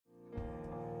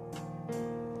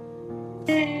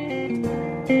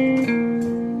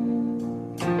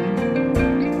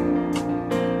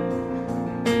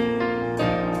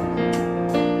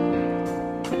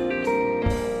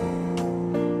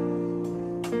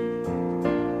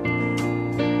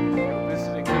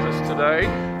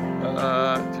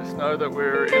That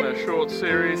we're in a short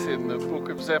series in the book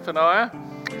of Zephaniah,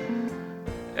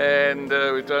 and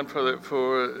we've done for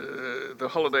the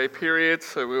holiday period.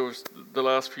 So the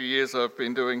last few years I've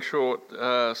been doing short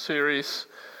series.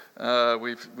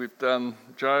 We've done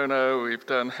Jonah, we've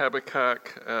done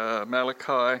Habakkuk,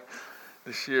 Malachi.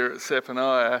 This year at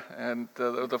Zephaniah, and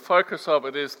the focus of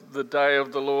it is the day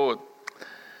of the Lord.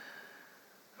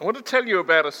 I want to tell you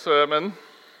about a sermon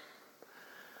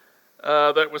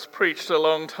that was preached a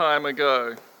long time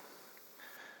ago.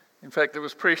 In fact, it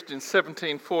was preached in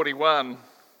 1741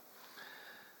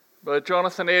 by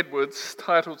Jonathan Edwards,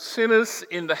 titled "Sinners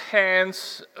in the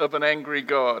Hands of an Angry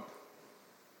God."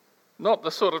 Not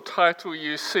the sort of title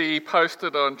you see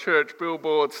posted on church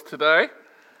billboards today.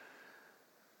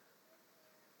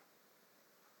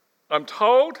 I'm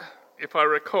told, if I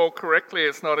recall correctly,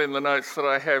 it's not in the notes that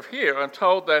I have here, I'm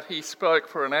told that he spoke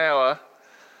for an hour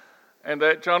and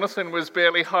that Jonathan was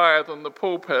barely higher than the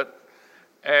pulpit,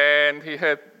 and he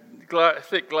had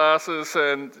thick glasses,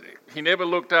 and he never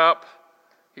looked up.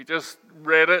 He just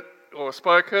read it or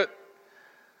spoke it.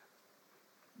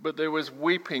 But there was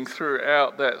weeping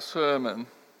throughout that sermon,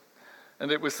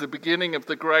 and it was the beginning of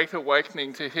the Great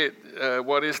Awakening to hit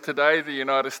what is today the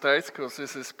United States, because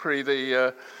this is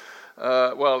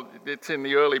it's in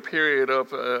the early period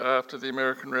of after the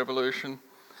American Revolution.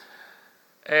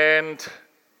 And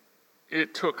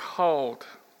it took hold.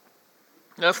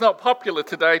 Now, it's not popular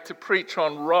today to preach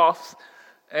on wrath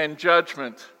and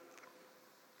judgment.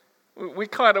 We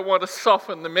kind of want to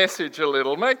soften the message a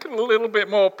little, make it a little bit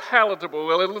more palatable,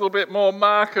 a little bit more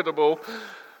marketable.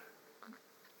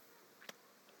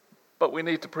 But we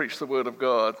need to preach the Word of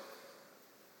God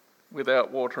without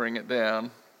watering it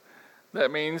down. That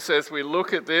means as we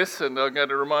look at this, and I'm going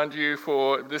to remind you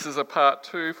this is a part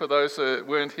 2 for those that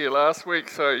weren't here last week,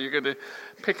 so you're going to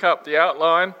pick up the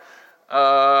outline,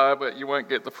 but you won't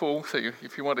get the full, so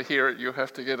if you want to hear it, you'll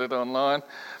have to get it online.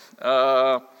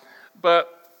 But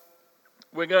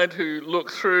we're going to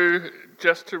look through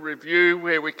just to review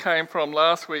where we came from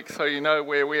last week, so you know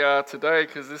where we are today,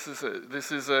 because this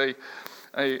is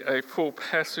a full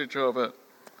passage of it.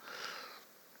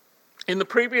 In the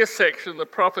previous section, the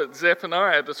prophet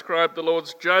Zephaniah described the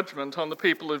Lord's judgment on the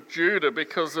people of Judah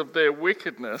because of their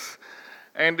wickedness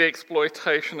and the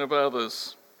exploitation of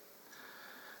others.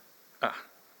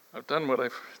 I've done what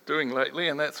I'm doing lately,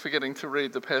 and that's forgetting to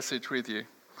read the passage with you.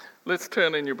 Let's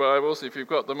turn in your Bibles, if you've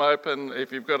got them open,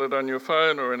 if you've got it on your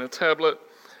phone or in a tablet,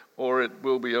 or it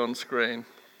will be on screen.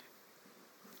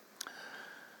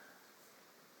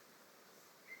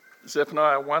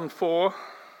 Zephaniah 1:4.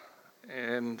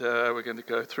 And we're going to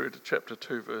go through to chapter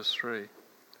 2, verse 3.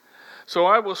 So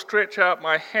I will stretch out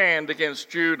my hand against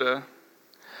Judah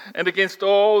and against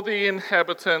all the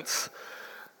inhabitants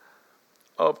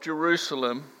of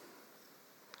Jerusalem,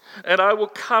 and I will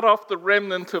cut off the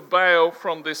remnant of Baal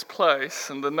from this place,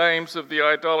 and the names of the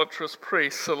idolatrous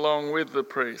priests along with the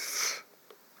priests,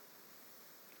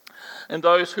 and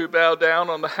those who bow down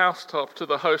on the housetop to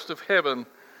the host of heaven,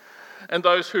 and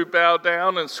those who bow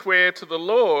down and swear to the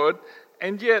Lord,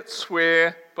 and yet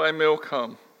swear by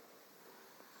Milcom,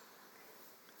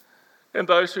 and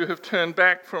those who have turned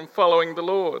back from following the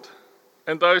Lord,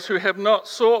 and those who have not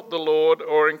sought the Lord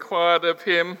or inquired of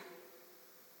him.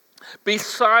 Be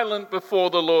silent before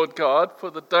the Lord God,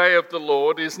 for the day of the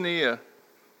Lord is near.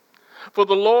 For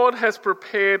the Lord has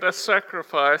prepared a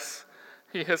sacrifice,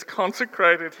 he has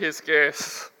consecrated his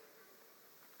guests.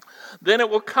 Then it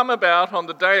will come about on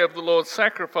the day of the Lord's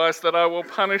sacrifice that I will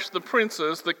punish the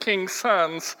princes, the king's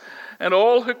sons, and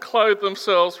all who clothe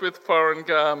themselves with foreign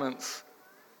garments.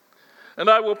 And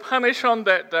I will punish on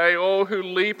that day all who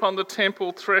leap on the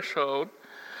temple threshold,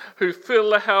 who fill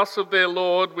the house of their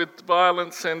Lord with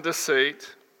violence and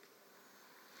deceit.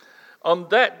 On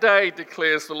that day,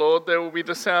 declares the Lord, there will be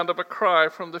the sound of a cry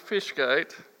from the fish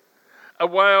gate, a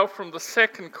wail from the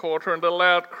second quarter, and a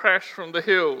loud crash from the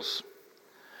hills.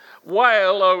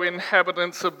 Wail, O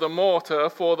inhabitants of the mortar,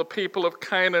 for the people of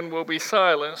Canaan will be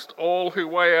silenced. All who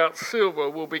weigh out silver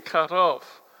will be cut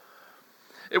off.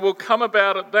 It will come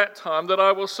about at that time that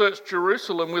I will search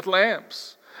Jerusalem with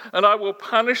lamps, and I will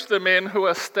punish the men who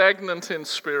are stagnant in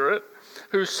spirit,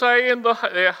 who say in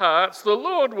their hearts, the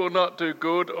Lord will not do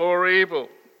good or evil.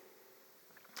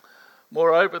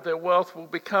 Moreover, their wealth will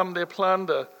become their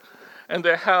plunder, and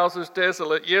their houses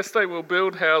desolate. Yes, they will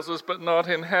build houses, but not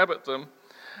inhabit them.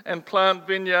 and plant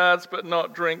vineyards but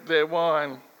not drink their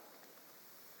wine.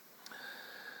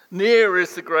 Near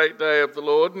is the great day of the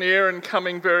Lord, near and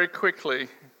coming very quickly.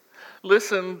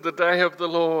 Listen, the day of the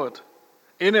Lord.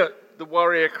 In it, the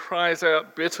warrior cries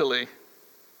out bitterly.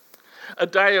 A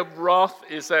day of wrath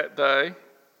is that day,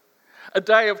 a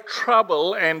day of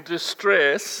trouble and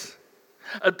distress,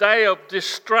 a day of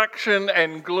destruction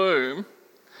and gloom,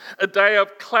 a day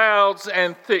of clouds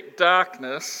and thick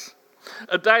darkness,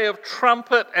 a day of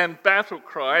trumpet and battle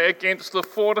cry against the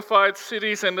fortified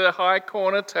cities and the high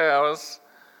corner towers.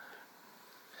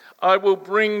 I will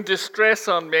bring distress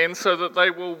on men so that they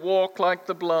will walk like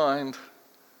the blind,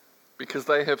 because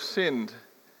they have sinned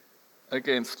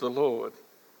against the Lord.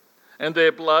 And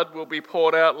their blood will be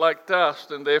poured out like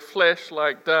dust, and their flesh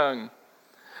like dung.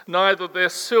 Neither their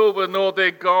silver nor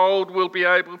their gold will be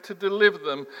able to deliver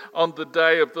them on the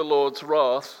day of the Lord's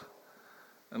wrath,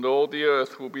 and all the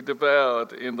earth will be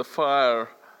devoured in the fire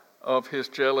of his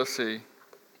jealousy.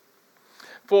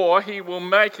 For he will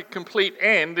make a complete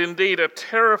end, indeed a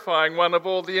terrifying one, of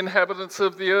all the inhabitants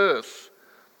of the earth.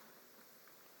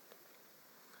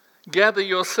 Gather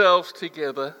yourselves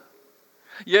together.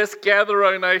 Yes, gather,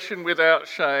 O nation, without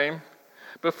shame.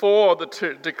 Before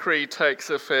the decree takes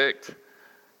effect,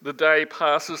 the day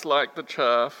passes like the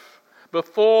chaff.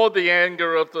 Before the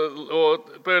anger of the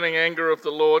Lord, burning anger of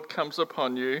the Lord comes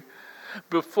upon you,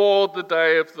 before the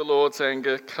day of the Lord's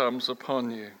anger comes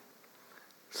upon you.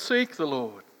 Seek the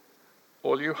Lord,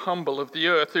 all you humble of the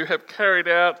earth who have carried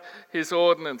out his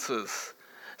ordinances.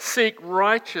 Seek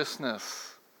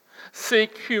righteousness.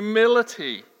 Seek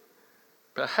humility.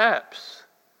 Perhaps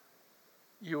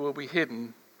you will be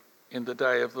hidden in the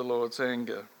day of the Lord's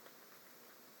anger.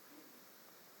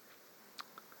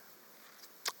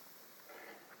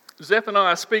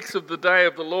 Zephaniah speaks of the day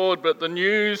of the Lord, but the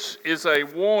news is a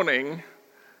warning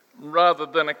rather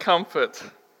than a comfort.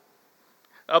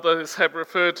 Others have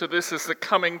referred to this as the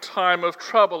coming time of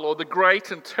trouble, or the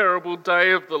great and terrible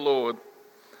day of the Lord.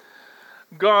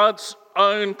 God's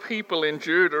own people in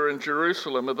Judah and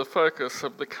Jerusalem are the focus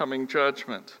of the coming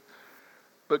judgment,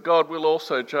 but God will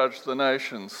also judge the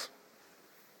nations.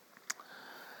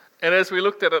 And as we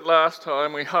looked at it last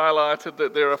time, we highlighted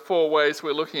that there are 4 ways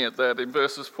we're looking at that. In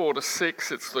verses 4 to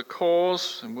 6, it's the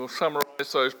cause, and we'll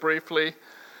summarise those briefly.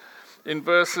 In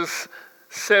verses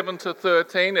 7 to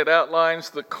 13, it outlines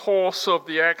the course of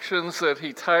the actions that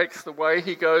he takes, the way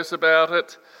he goes about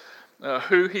it,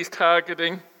 who he's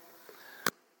targeting.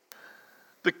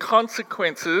 The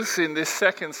consequences in this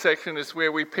second section is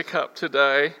where we pick up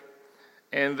today,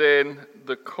 and then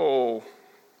the call.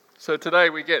 So today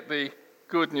we get the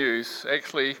good news.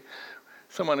 Actually,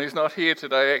 someone who's not here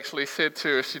today actually said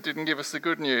to us, you didn't give us the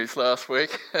good news last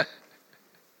week.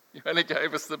 You only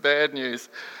gave us the bad news.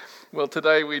 Well,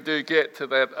 today we do get to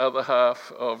that other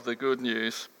half of the good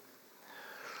news.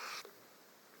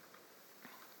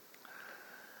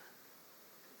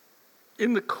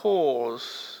 In the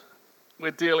cause,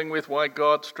 we're dealing with why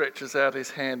God stretches out his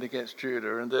hand against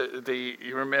Judah. And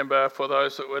you remember, for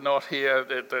those that were not here,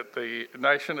 that the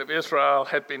nation of Israel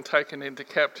had been taken into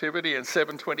captivity in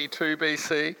 722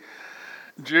 BC.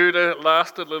 Judah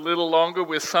lasted a little longer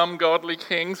with some godly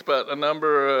kings, but a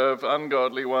number of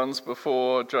ungodly ones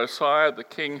before Josiah, the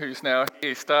king who's now here.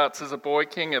 He starts as a boy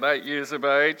king at 8 years of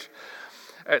age.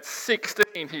 At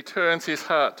 16, he turns his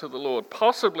heart to the Lord,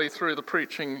 possibly through the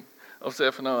preaching of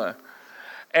Zephaniah.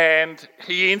 And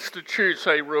he institutes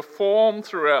a reform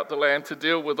throughout the land to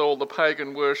deal with all the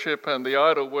pagan worship and the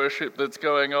idol worship that's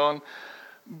going on,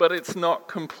 but it's not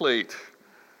complete.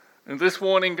 And this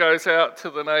warning goes out to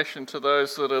the nation, to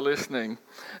those that are listening.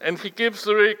 And he gives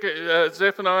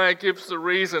Zephaniah gives the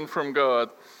reason from God.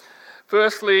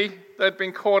 Firstly, they'd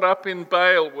been caught up in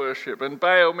Baal worship, and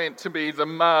Baal meant to be the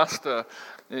master.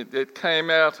 It came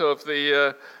out of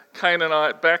the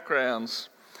Canaanite backgrounds.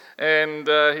 And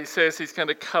he says he's going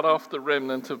to cut off the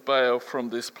remnant of Baal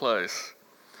from this place.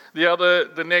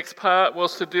 The next part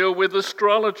was to deal with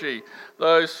astrology,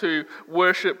 those who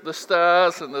worship the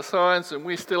stars and the signs, and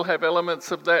we still have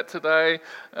elements of that today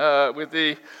with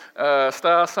the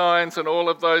star signs and all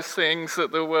of those things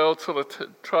that the world sort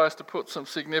of tries to put some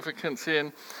significance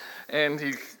in, and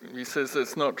he says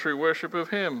it's not true worship of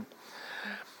him.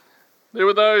 There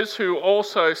were those who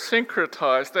also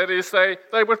syncretized, that is,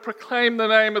 they would proclaim the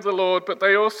name of the Lord, but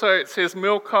they also, it says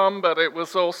Milcom, but it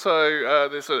was also,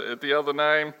 there's the other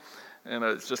name, and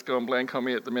it's just gone blank on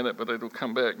me at the minute, but it'll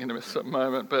come back in a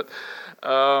moment. But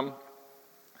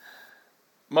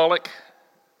Moloch,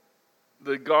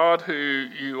 the god who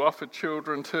you offered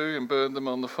children to and burned them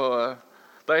on the fire,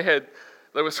 they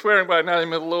were swearing by the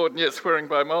name of the Lord and yet swearing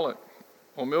by Moloch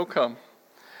or Milcom.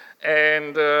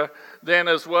 And then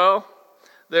as well,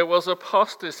 there was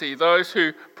apostasy, those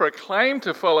who proclaimed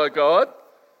to follow God,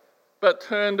 but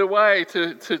turned away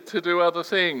to do other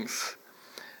things.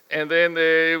 And then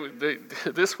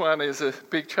this one is a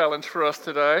big challenge for us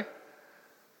today: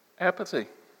 apathy.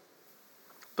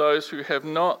 Those who have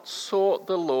not sought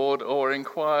the Lord or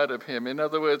inquired of him. In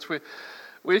other words,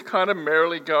 we're kind of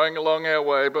merrily going along our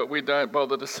way, but we don't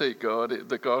bother to seek God,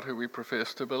 the God who we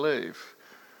profess to believe.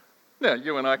 Now,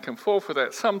 you and I can fall for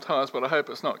that sometimes, but I hope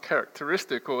it's not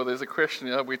characteristic, or there's a question,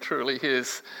 are we truly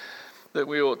his, that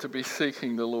we ought to be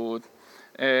seeking the Lord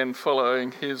and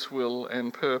following his will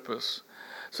and purpose.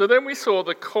 So then we saw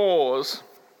the course,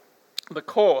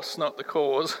 not the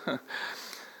cause.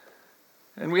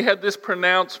 And we had this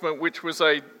pronouncement, which was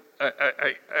a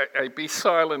be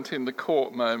silent in the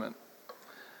court moment.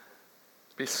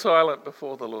 Be silent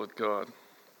before the Lord God,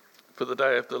 for the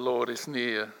day of the Lord is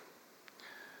near.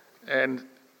 And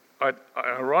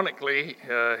ironically,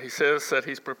 he says that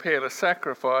he's prepared a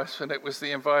sacrifice, and it was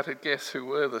the invited guests who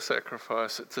were the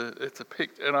sacrifice. It's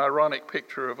an ironic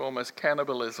picture of almost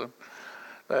cannibalism.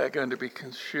 They are going to be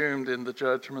consumed in the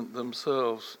judgment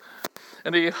themselves.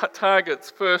 And he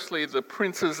targets firstly the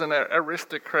princes and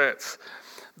aristocrats,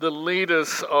 the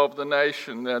leaders of the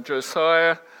nation. Now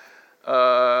Josiah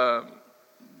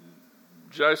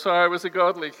was a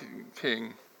godly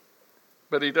king,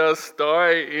 but he does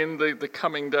die in the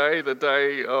coming day,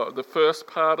 the first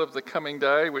part of the coming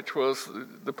day, which was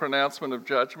the pronouncement of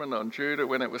judgment on Judah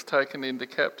when it was taken into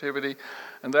captivity.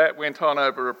 And that went on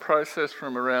over a process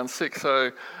from around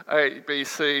 608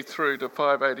 BC through to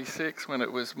 586, when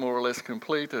it was more or less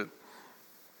completed.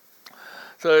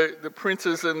 So the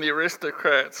princes and the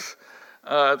aristocrats,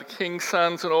 the king's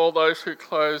sons and all those who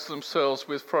clothe themselves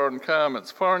with foreign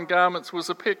garments. Foreign garments was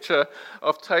a picture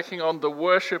of taking on the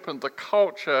worship and the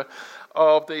culture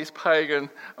of these pagan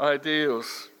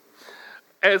ideals.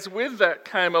 As with that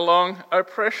came along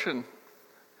oppression,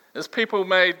 as people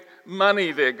made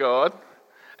money their god,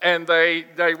 and they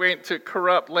went to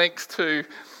corrupt lengths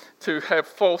to have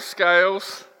false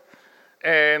scales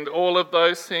and all of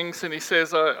those things. And he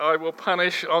says, I will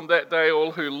punish on that day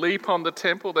all who leap on the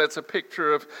temple. That's a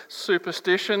picture of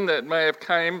superstition that may have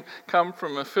come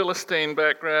from a Philistine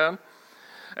background.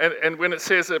 And when it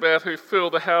says about who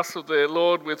fill the house of their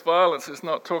Lord with violence, it's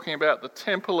not talking about the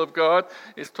temple of God.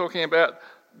 It's talking about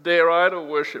their idol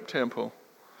worship temple.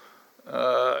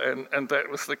 And that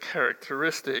was the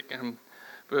characteristic in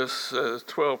verse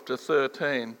 12 to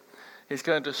 13. He's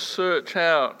going to search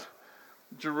out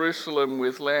Jerusalem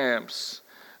with lamps,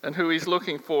 and who he's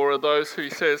looking for are those who he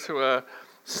says who are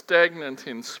stagnant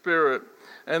in spirit,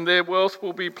 and their wealth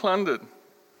will be plundered,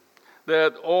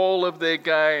 that all of their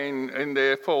gain in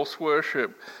their false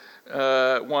worship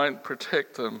won't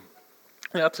protect them.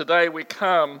 Now today we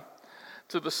come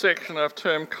to the section I've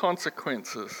termed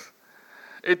consequences.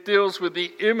 It deals with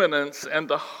the imminence and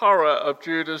the horror of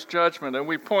Judah's judgment. And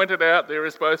we pointed out there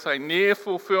is both a near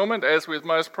fulfillment, as with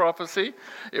most prophecy.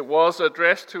 It was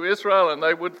addressed to Israel and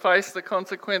they would face the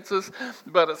consequences,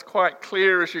 but it's quite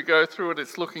clear as you go through it,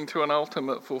 it's looking to an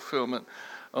ultimate fulfillment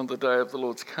on the day of the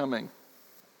Lord's coming.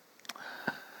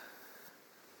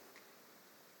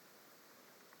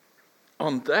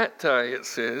 On that day, it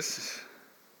says,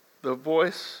 the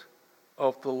voice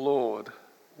of the Lord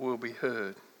will be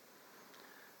heard.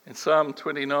 In Psalm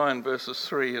 29, verses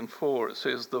 3 and 4, it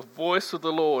says, the voice of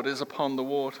the Lord is upon the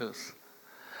waters.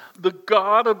 The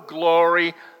God of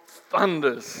glory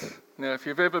thunders. Now, if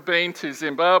you've ever been to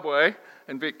Zimbabwe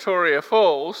and Victoria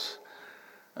Falls,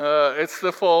 it's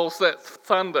the falls that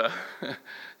thunder.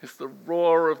 It's the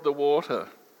roar of the water.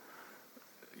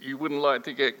 You wouldn't like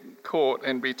to get caught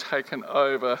and be taken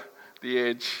over the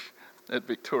edge at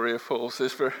Victoria Falls.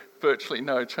 There's virtually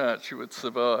no chance you would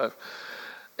survive.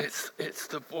 It's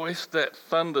the voice that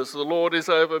thunders. The Lord is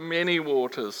over many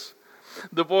waters.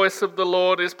 The voice of the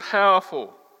Lord is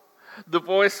powerful. The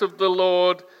voice of the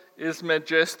Lord is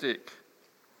majestic.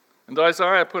 And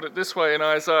Isaiah put it this way in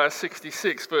Isaiah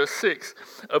 66, verse 6,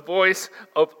 a voice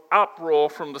of uproar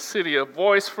from the city, a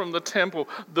voice from the temple,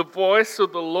 the voice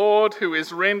of the Lord who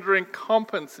is rendering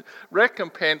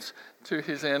recompense to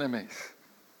his enemies.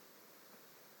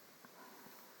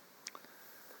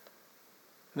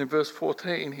 And in verse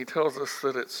 14, he tells us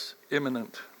that it's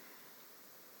imminent.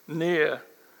 Near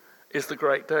is the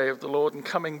great day of the Lord, and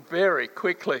coming very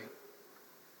quickly.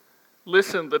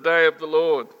 Listen, the day of the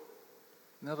Lord.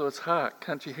 In other words, hark,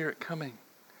 can't you hear it coming?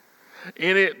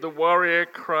 In it, the warrior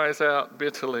cries out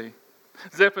bitterly.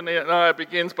 Zephaniah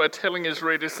begins by telling his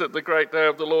readers that the great day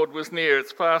of the Lord was near.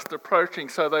 It's fast approaching,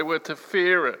 so they were to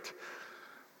fear it.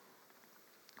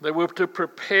 They were to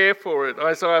prepare for it.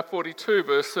 Isaiah 42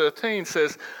 verse 13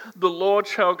 says, "The Lord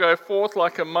shall go forth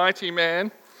like a mighty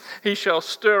man. He shall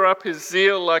stir up his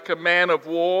zeal like a man of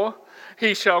war.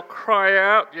 He shall cry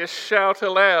out, yes, shout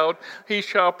aloud. He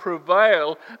shall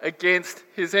prevail against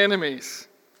his enemies."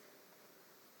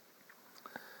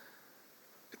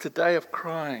 It's a day of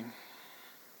crying.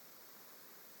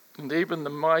 And even the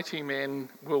mighty men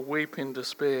will weep in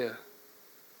despair.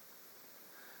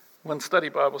 One study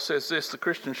Bible says this: the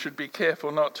Christian should be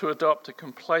careful not to adopt a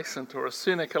complacent or a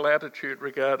cynical attitude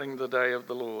regarding the day of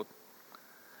the Lord,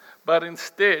 but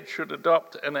instead should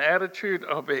adopt an attitude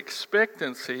of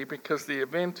expectancy because the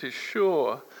event is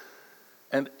sure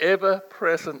and ever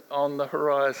present on the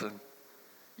horizon.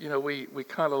 You know, we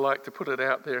kind of like to put it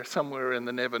out there somewhere in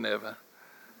the never never,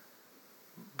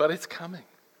 but it's coming.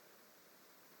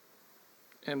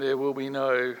 And there will be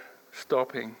no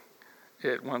stopping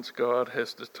it once God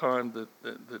has determined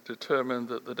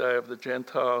that the day of the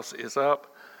Gentiles is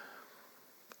up.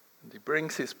 And he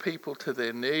brings his people to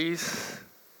their knees.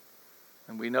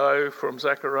 And we know from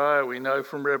Zephaniah, we know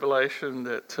from Revelation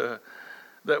that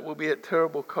that will be at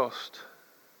terrible cost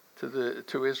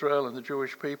to Israel and the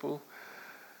Jewish people.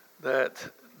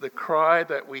 That the cry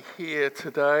that we hear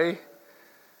today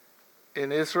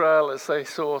in Israel, as they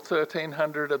saw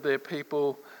 1,300 of their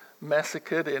people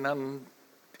massacred in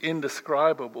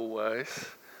indescribable ways,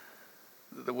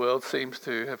 that the world seems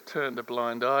to have turned a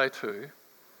blind eye to,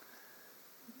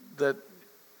 that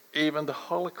even the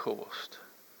Holocaust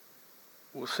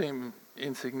will seem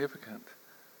insignificant.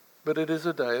 But it is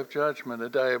a day of judgment, a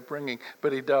day of bringing.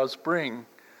 But he does bring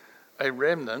a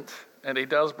remnant, and he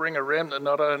does bring a remnant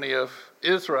not only of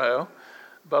Israel,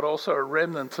 but also a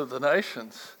remnant of the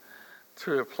nations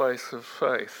to a place of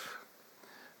faith.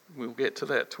 We'll get to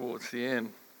that towards the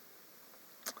end.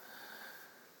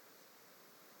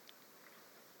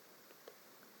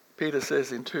 Peter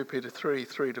says in 2 Peter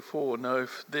 3:3-4, "Know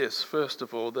this, first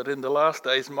of all, that in the last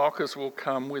days mockers will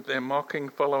come with their mocking,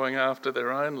 following after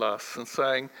their own lusts, and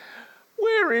saying,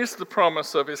 'Where is the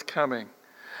promise of his coming?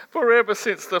 For ever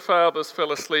since the fathers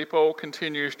fell asleep, all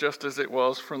continues just as it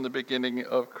was from the beginning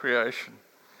of creation.'"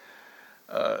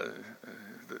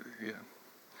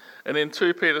 And in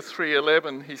 2 Peter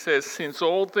 3:11, he says, "Since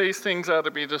all these things are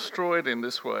to be destroyed in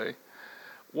this way,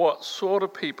 what sort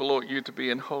of people ought you to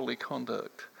be in holy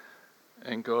conduct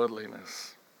and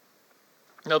godliness?"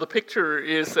 Now the picture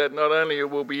is that not only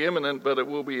it will be imminent, but it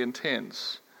will be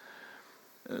intense.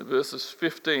 Verses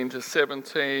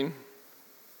 15-17.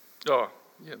 I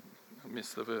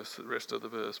missed the rest of the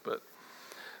verse, but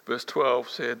verse 12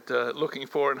 said, "Looking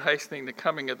for and hastening the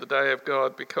coming of the day of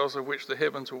God, because of which the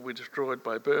heavens will be destroyed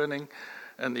by burning,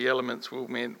 and the elements will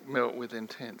melt with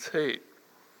intense heat."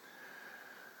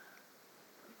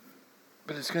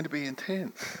 But it's going to be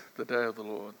intense, the day of the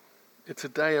Lord. It's a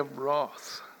day of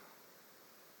wrath.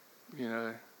 You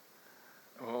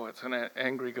know, it's an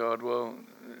angry God. Well,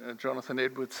 Jonathan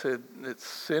Edwards said it's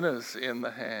sinners in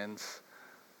the hands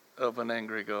of an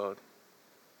angry God.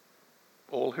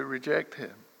 All who reject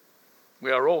him.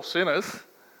 We are all sinners.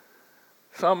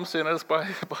 Some sinners,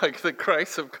 by the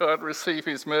grace of God, receive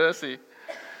his mercy.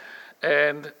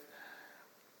 And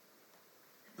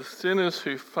the sinners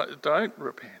who don't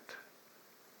repent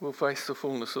will face the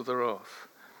fullness of the wrath.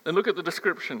 And look at the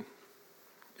description.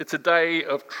 It's a day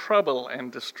of trouble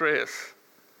and distress.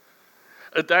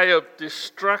 A day of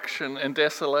destruction and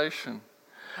desolation.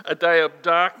 A day of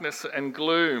darkness and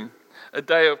gloom. A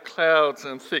day of clouds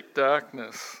and thick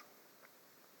darkness.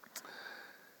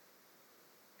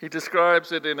 He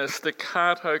describes it in a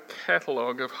staccato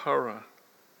catalogue of horror.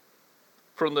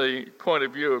 From the point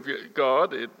of view of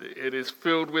God, it is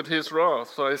filled with his wrath.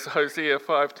 So Hosea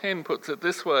 5:10 puts it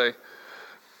this way: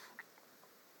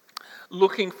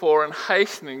 "Looking for and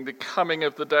hastening the coming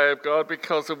of the day of God,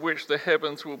 because of which the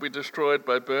heavens will be destroyed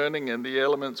by burning and the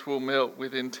elements will melt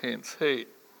with intense heat."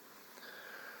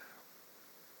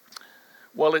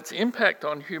 While its impact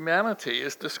on humanity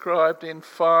is described in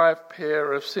 5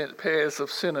 pairs of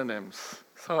synonyms,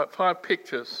 so 5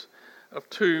 pictures of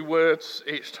 2 words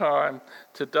each time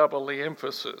to double the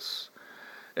emphasis.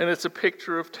 And it's a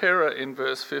picture of terror in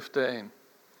verse 15.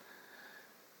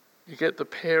 You get the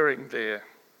pairing there.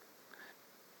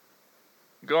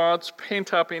 God's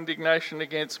pent-up indignation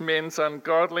against men's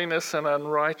ungodliness and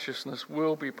unrighteousness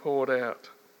will be poured out.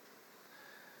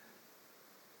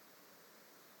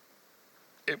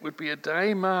 It would be a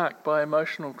day marked by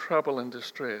emotional trouble and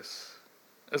distress,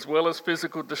 as well as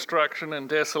physical destruction and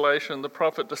desolation. The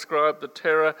prophet described the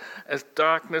terror as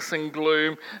darkness and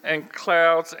gloom and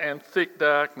clouds and thick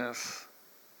darkness.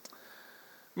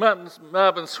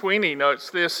 Marvin Sweeney notes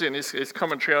this in his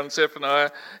commentary on Zephaniah.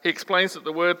 He explains that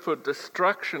the word for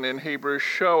destruction in Hebrew,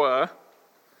 shoah,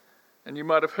 and you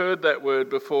might have heard that word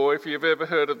before. If you've ever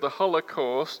heard of the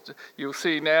Holocaust, you'll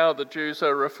see now the Jews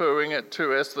are referring it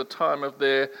to as the time of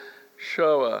their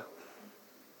shoah,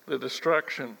 the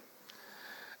destruction.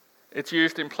 It's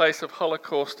used in place of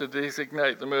Holocaust to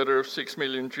designate the murder of 6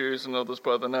 million Jews and others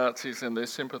by the Nazis and their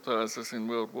sympathisers in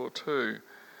World War II.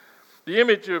 The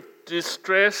image of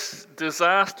distress,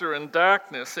 disaster and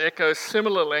darkness echoes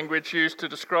similar language used to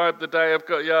describe the day of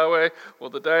God, Yahweh, or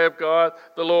the day of God,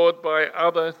 the Lord, by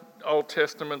other Old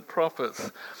Testament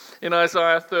prophets. In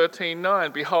Isaiah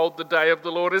 13:9, behold, the day of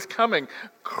the Lord is coming,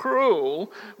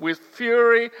 cruel with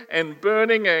fury and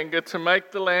burning anger to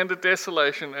make the land a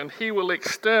desolation, and he will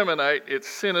exterminate its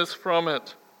sinners from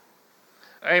it.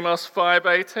 Amos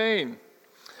 5:18,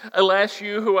 alas,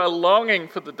 you who are longing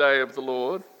for the day of the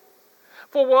Lord,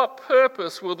 for what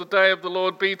purpose will the day of the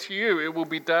Lord be to you? It will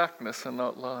be darkness and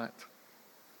not light.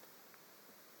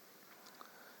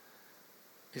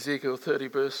 Ezekiel 30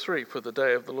 verse 3, for the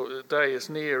day of the Lord, the day is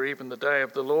near, even the day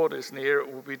of the Lord is near. It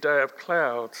will be day of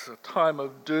clouds, a time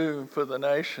of doom for the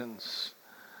nations.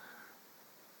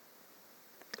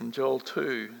 And Joel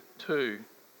 2:2,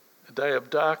 a day of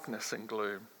darkness and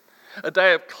gloom. A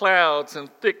day of clouds and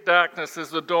thick darkness as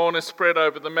the dawn is spread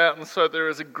over the mountains, so there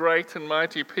is a great and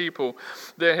mighty people.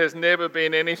 There has never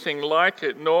been anything like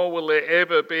it, nor will there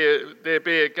ever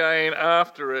be again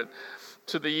after it,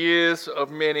 to the years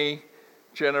of many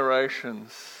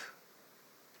generations.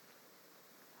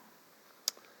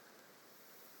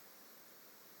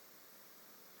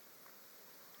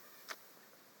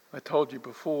 I told you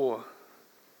before,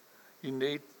 you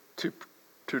need to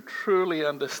truly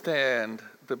understand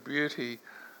the beauty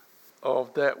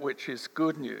of that which is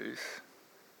good news.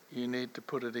 You need to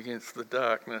put it against the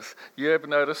darkness. You ever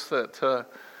notice that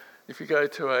if you go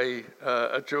to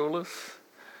a jeweler's,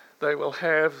 they will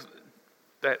have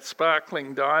that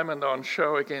sparkling diamond on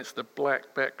show against a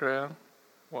black background?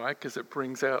 Why? Because it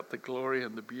brings out the glory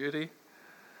and the beauty.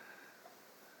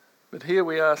 But here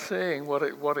we are seeing what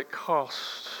it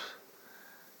costs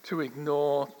to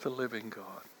ignore the living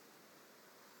God.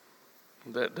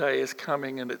 That day is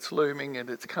coming, and it's looming, and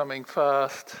it's coming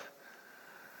fast,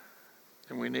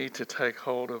 and we need to take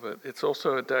hold of it. It's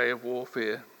also a day of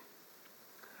warfare,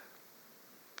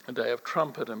 a day of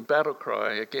trumpet and battle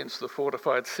cry against the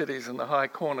fortified cities and the high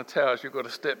corner towers. You've got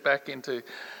to step back into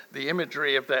the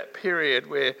imagery of that period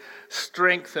where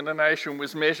strength in a nation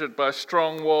was measured by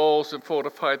strong walls and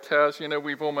fortified towers. You know,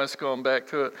 we've almost gone back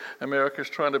to it.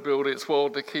 America's trying to build its wall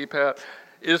to keep out.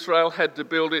 Israel had to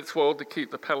build its wall to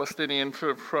keep the Palestinians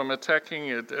from attacking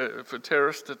it, for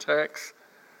terrorist attacks.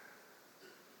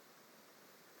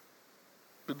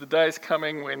 But the day's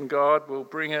coming when God will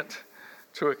bring it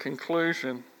to a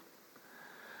conclusion.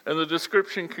 And the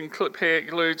description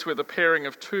concludes with a pairing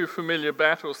of two familiar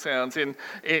battle sounds. In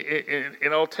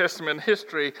Old Testament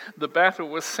history, the battle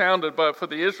was sounded for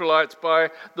the Israelites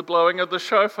by the blowing of the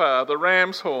shofar, the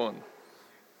ram's horn.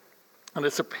 And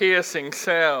it's a piercing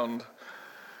sound.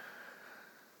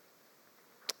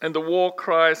 And the war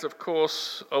cries, of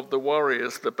course, of the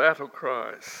warriors, the battle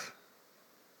cries.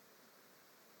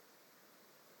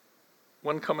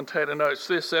 One commentator notes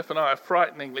this: Zephaniah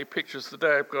frighteningly pictures the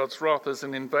day of God's wrath as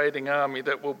an invading army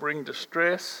that will bring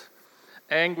distress,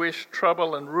 anguish,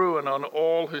 trouble, and ruin on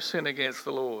all who sin against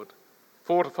the Lord.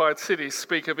 Fortified cities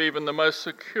speak of even the most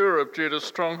secure of Judah's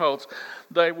strongholds.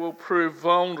 They will prove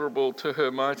vulnerable to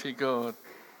her mighty God.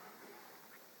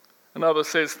 Another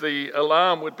says the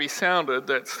alarm would be sounded,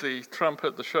 that's the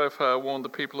trumpet, the shofar, warned the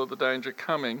people of the danger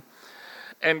coming,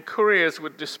 and couriers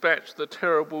would dispatch the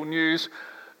terrible news,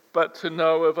 but to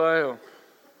no avail.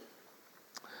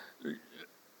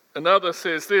 Another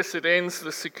says this: it ends the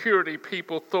security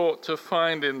people thought to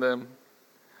find in them.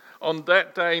 On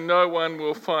that day no one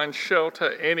will find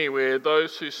shelter anywhere.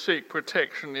 Those who seek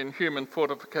protection in human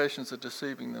fortifications are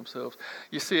deceiving themselves.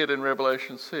 You see it in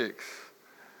Revelation 6.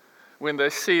 When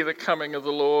they see the coming of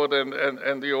the Lord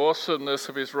and the awesomeness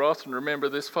of his wrath. And remember,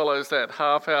 this follows that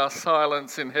half-hour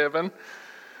silence in heaven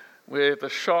where the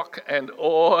shock and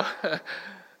awe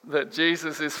that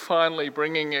Jesus is finally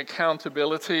bringing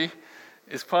accountability,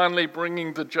 is finally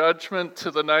bringing the judgment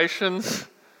to the nations,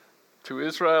 to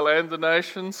Israel and the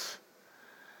nations.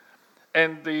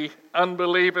 And the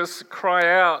unbelievers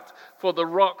cry out for the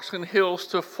rocks and hills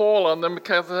to fall on them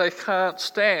because they can't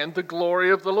stand the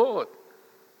glory of the Lord.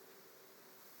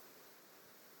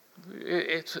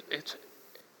 It's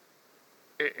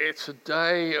a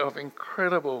day of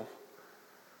incredible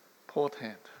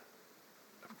portent,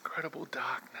 of incredible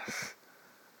darkness.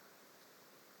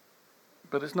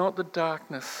 But it's not the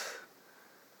darkness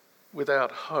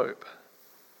without hope,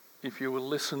 if you will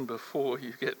listen before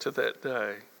you get to that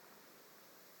day.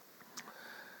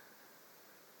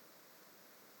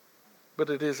 But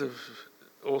it is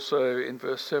also in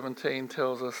verse 17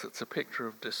 tells us it's a picture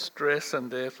of distress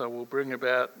and death. I will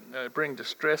bring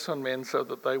distress on men so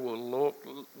that they will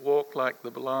walk like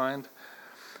the blind,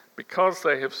 because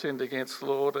they have sinned against the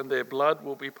Lord, and their blood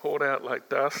will be poured out like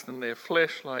dust and their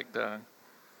flesh like dung.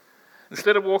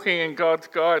 Instead of walking in God's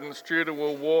guidance, Judah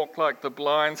will walk like the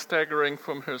blind, staggering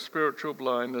from her spiritual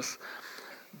blindness.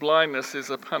 Blindness is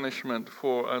a punishment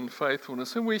for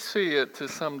unfaithfulness, and we see it to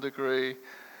some degree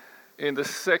in the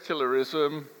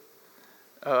secularism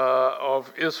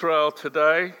of Israel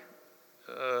today.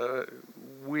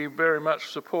 We very much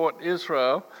support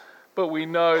Israel, but we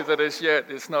know that as yet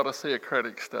it's not a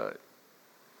theocratic state.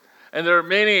 And there are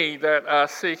many that are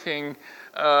seeking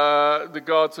the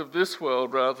gods of this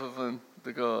world rather than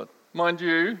the God. Mind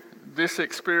you, this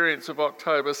experience of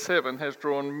October 7 has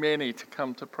drawn many to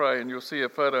come to pray, and you'll see a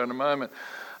photo in a moment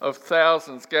of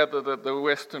thousands gathered at the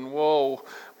Western Wall,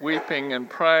 weeping and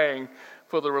praying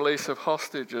for the release of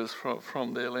hostages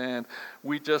from their land.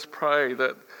 We just pray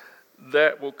that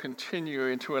that will continue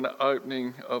into an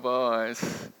opening of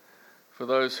eyes for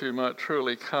those who might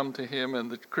truly come to him, and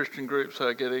the Christian groups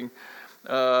are getting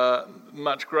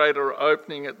much greater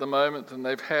opening at the moment than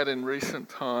they've had in recent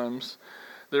times.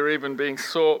 They're even being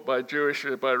sought by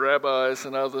rabbis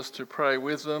and others to pray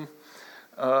with them.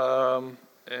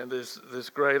 And there's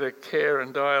greater care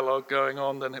and dialogue going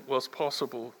on than it was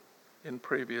possible in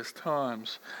previous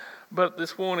times. But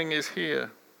this warning is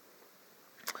here.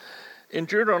 In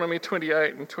Deuteronomy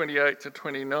 28 and 28 to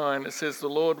 29, it says, "The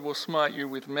Lord will smite you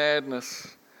with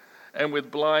madness and with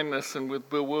blindness and with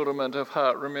bewilderment of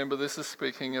heart." Remember, this is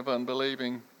speaking of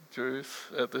unbelieving Jews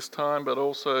at this time, but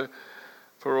also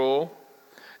for all.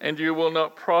 "And you will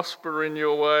not prosper in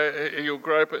your way. You'll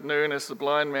grope at noon as the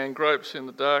blind man gropes in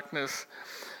the darkness.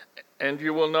 And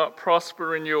you will not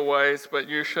prosper in your ways, but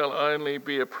you shall only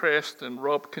be oppressed and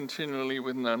robbed continually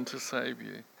with none to save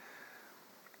you."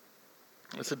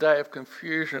 It's a day of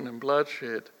confusion and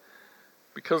bloodshed.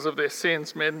 Because of their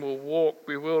sins, men will walk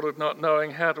bewildered, not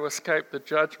knowing how to escape the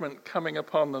judgment coming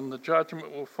upon them. The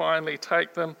judgment will finally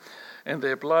take them, and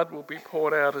their blood will be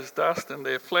poured out as dust, and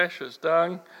their flesh as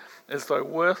dung. As though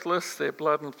worthless, their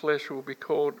blood and flesh will be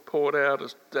poured out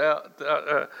as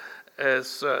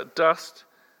dust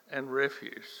and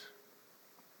refuse.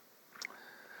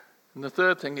 And the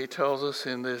third thing he tells us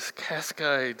in this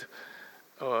cascade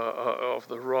of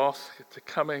the wrath to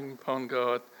coming upon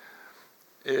God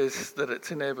is that it's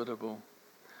inevitable.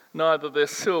 Neither their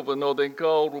silver nor their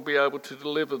gold will be able to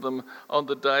deliver them on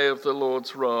the day of the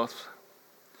Lord's wrath.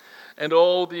 And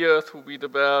all the earth will be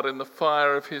devoured in the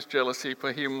fire of his jealousy,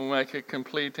 for he will make a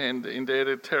complete end, indeed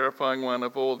a terrifying one,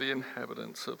 of all the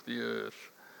inhabitants of the earth.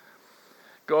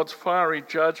 God's fiery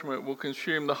judgment will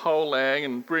consume the whole land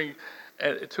and bring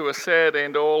to a sad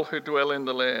end all who dwell in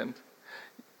the land.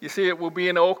 You see, it will be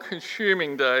an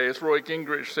all-consuming day, as Roy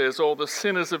Gingrich says. All the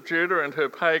sinners of Judah and her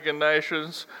pagan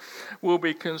nations will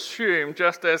be consumed,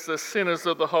 just as the sinners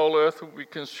of the whole earth will be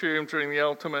consumed during the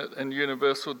ultimate and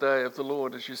universal day of the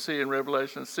Lord, as you see in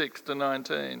Revelation 6 to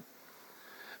 19.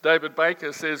 David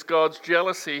Baker says God's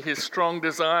jealousy, his strong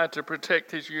desire to protect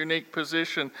his unique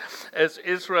position as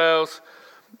Israel's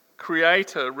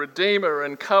creator, redeemer,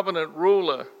 and covenant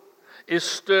ruler, is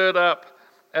stirred up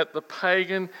at the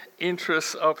pagan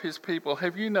interests of his people.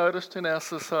 Have you noticed in our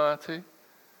society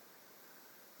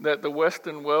that the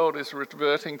Western world is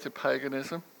reverting to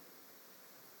paganism?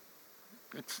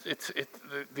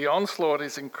 The onslaught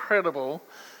is incredible,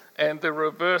 and the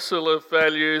reversal of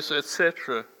values,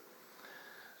 etc.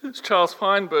 As Charles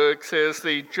Feinberg says,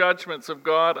 the judgments of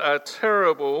God are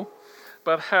terrible,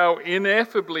 but how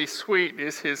ineffably sweet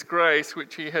is his grace,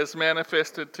 which he has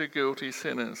manifested to guilty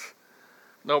sinners.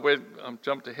 No, I've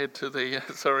jumped ahead to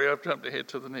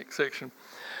the next section.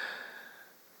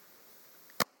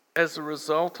 As a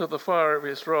result of the fire of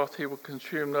his wrath, he will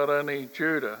consume not only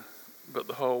Judah, but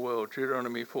the whole world.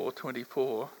 Deuteronomy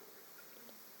 4:24.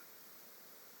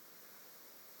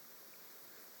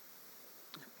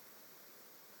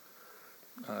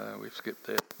 We've skipped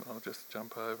that. I'll just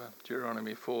jump over.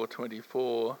 Deuteronomy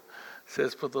 4:24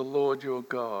 says, "For the Lord your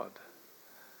God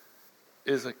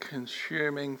is a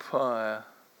consuming fire,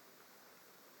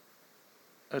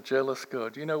 a jealous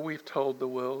God." You know, we've told the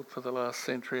world for the last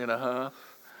century and a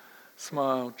half,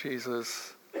 smile,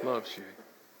 Jesus loves you.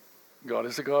 God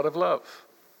is a God of love.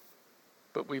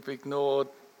 But we've ignored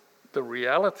the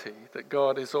reality that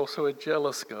God is also a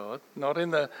jealous God, not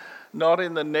in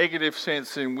the negative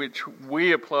sense in which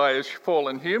we apply, as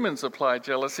fallen humans apply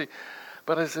jealousy,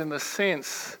 but as in the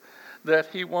sense that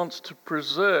he wants to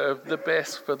preserve the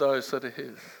best for those that are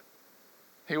his.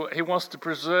 He wants to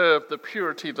preserve the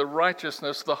purity, the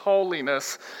righteousness, the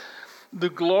holiness, the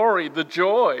glory, the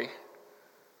joy.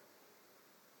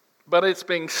 But it's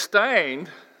being stained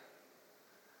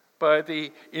by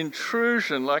the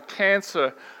intrusion, like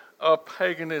cancer, of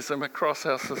paganism across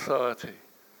our society.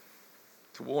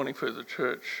 It's a warning for the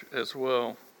church as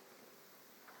well.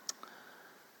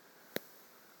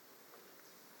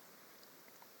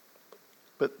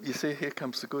 But you see, here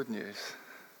comes the good news.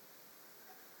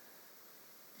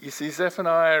 You see,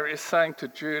 Zephaniah is saying to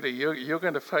Judah, you're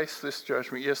going to face this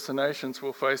judgment. Yes, the nations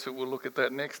will face it. We'll look at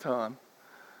that next time.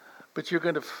 But you're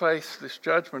going to face this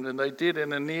judgment. And they did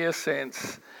in a near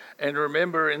sense. And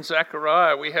remember, in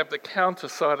Zechariah, we have the counter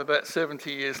side of that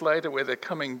 70 years later, where they're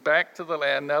coming back to the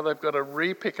land. Now they've got to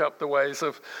re-pick up the ways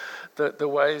of the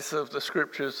ways of the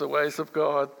scriptures, the ways of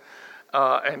God,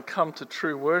 and come to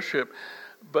true worship.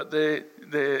 But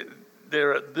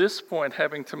they're at this point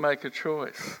having to make a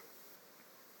choice.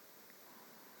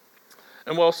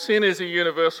 And while sin is a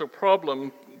universal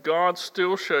problem, God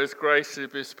still shows grace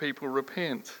if his people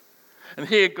repent. And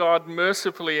here God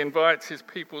mercifully invites his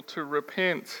people to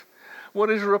repent. What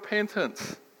is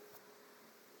repentance?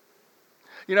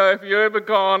 You know, have you ever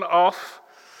gone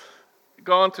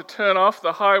to turn off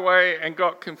the highway and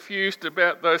got confused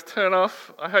about those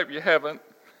turn-off? I hope you haven't.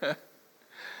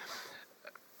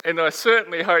 And I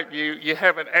certainly hope you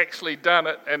haven't actually done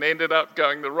it and ended up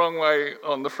going the wrong way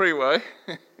on the freeway.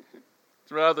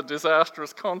 Rather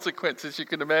disastrous consequences, you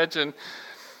can imagine.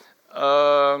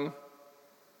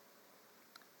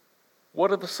 What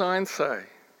do the signs say?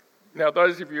 Now,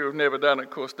 those of you who have never done it, of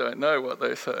course, don't know what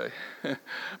they say.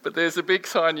 But there's a big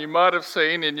sign you might have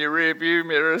seen in your rear view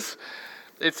mirrors.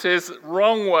 It says,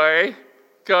 wrong way,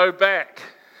 go back.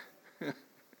 And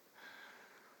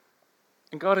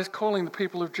God is calling the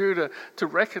people of Judah to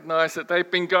recognize that they've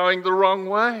been going the wrong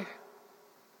way.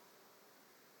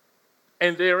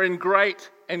 And they're in great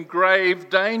and grave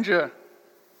danger.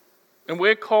 And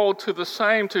we're called to the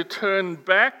same, to turn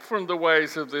back from the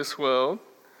ways of this world.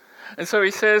 And so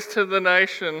he says to the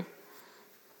nation,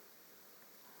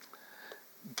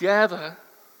 gather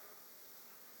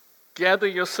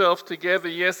yourself together.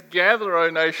 Yes, gather, O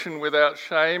nation, without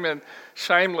shame. And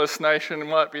shameless nation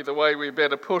might be the way we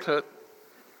better put it,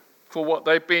 for what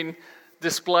they've been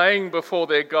displaying before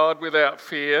their God without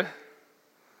fear.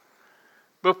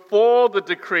 Before the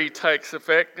decree takes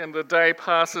effect and the day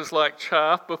passes like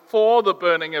chaff, before the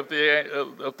burning of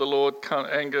the Lord,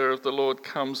 anger of the Lord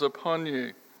comes upon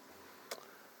you.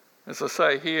 As I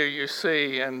say, here you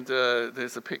see, and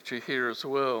there's a picture here as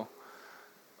well,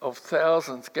 of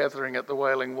thousands gathering at the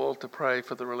Wailing Wall to pray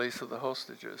for the release of the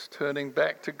hostages, turning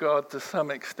back to God to some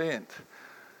extent.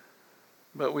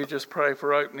 But we just pray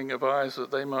for opening of eyes that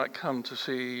they might come to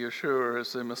see Yeshua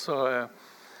as their Messiah,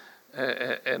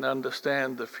 and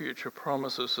understand the future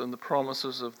promises and the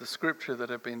promises of the scripture that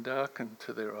have been darkened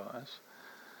to their eyes.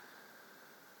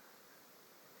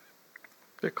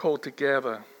 They're called to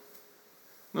gather.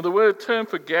 Now the term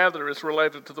for gather is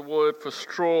related to the word for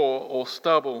straw or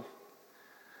stubble.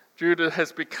 Judah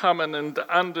has become an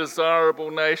undesirable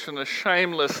nation, a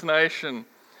shameless nation.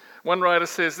 One writer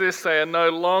says this: they are no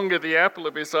longer the apple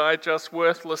of his eye, just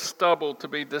worthless stubble to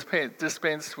be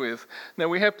dispensed with. Now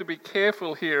we have to be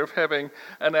careful here of having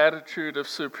an attitude of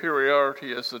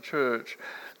superiority as the church.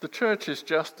 The church is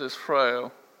just as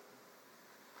frail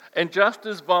and just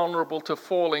as vulnerable to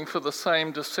falling for the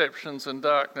same deceptions and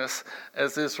darkness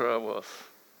as Israel was.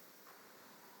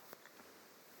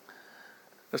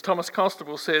 As Thomas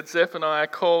Constable said, Zephaniah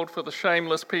called for the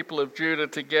shameless people of Judah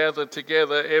to gather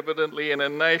together, evidently in a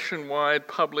nationwide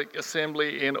public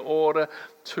assembly, in order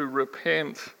to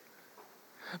repent.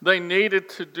 They needed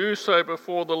to do so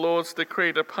before the Lord's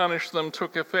decree to punish them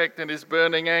took effect and his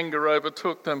burning anger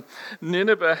overtook them.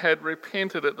 Nineveh had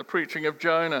repented at the preaching of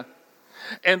Jonah,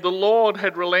 and the Lord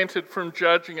had relented from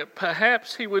judging it.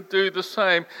 Perhaps he would do the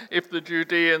same if the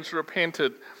Judeans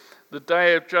repented. The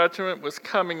day of judgment was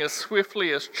coming as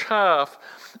swiftly as chaff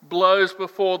blows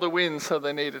before the wind, so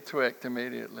they needed to act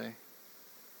immediately.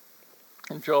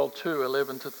 In Joel 2,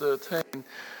 11 to 13,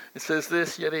 it says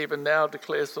this: "Yet even now,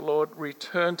 declares the Lord,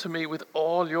 return to me with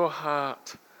all your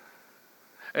heart,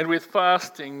 and with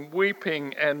fasting,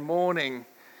 weeping, and mourning."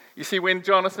 You see, when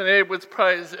Jonathan Edwards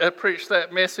preached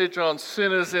that message on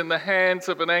sinners in the hands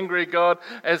of an angry God,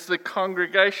 as the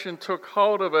congregation took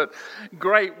hold of it,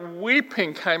 great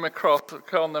weeping came across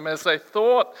upon them as they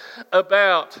thought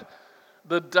about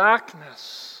the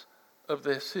darkness of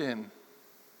their sin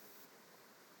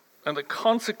and the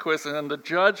consequences and the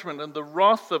judgment and the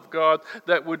wrath of God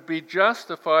that would be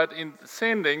justified in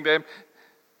sending them.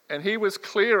 And he was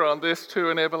clear on this, to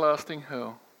an everlasting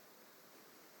hell,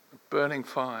 burning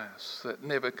fires that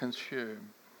never consume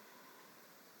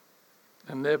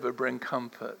and never bring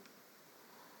comfort.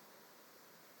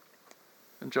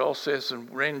 And Joel says, and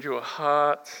rend your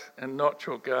heart and not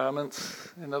your garments.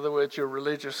 In other words, your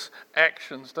religious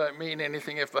actions don't mean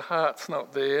anything if the heart's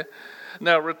not there.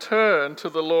 Now return to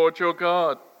the Lord your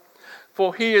God,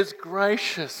 for he is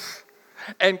gracious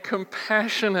and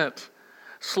compassionate,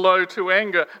 slow to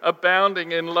anger,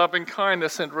 abounding in loving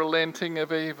kindness and relenting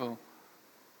of evil.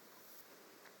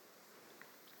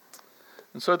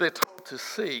 And so they're told to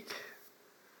seek.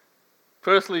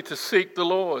 Firstly, to seek the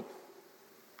Lord,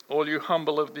 all you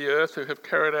humble of the earth who have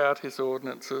carried out his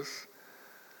ordinances.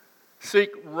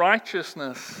 Seek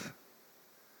righteousness.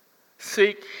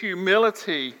 Seek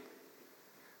humility.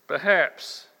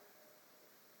 Perhaps,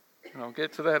 and I'll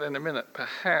get to that in a minute,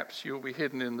 perhaps you'll be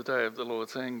hidden in the day of the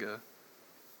Lord's anger.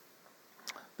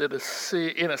 That is,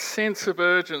 in a sense of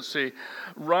urgency,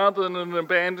 rather than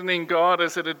abandoning God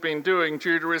as it had been doing,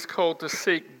 Judah is called to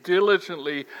seek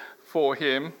diligently for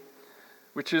him,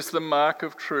 which is the mark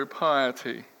of true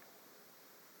piety.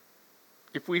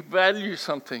 If we value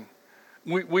something,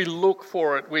 we look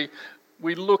for it,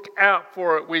 we look out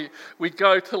for it, we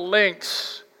go to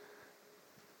lengths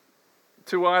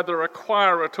to either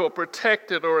acquire it or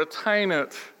protect it or attain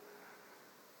it.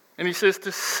 And he says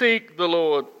to seek the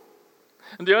Lord.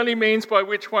 And the only means by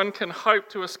which one can hope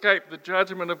to escape the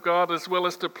judgment of God as well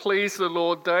as to please the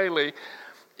Lord daily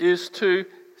is to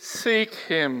seek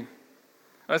him.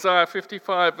 Isaiah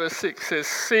 55 verse 6 says,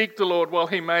 seek the Lord while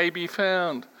he may be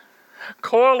found.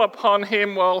 Call upon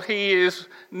him while he is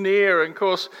near. And of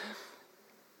course,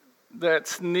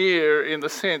 that's near in the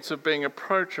sense of being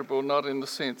approachable, not in the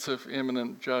sense of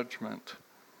imminent judgment.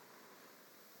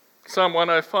 Psalm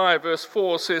 105 verse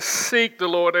 4 says, seek the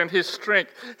Lord and his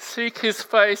strength. Seek his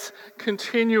face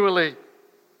continually.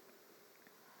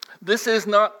 This is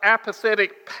not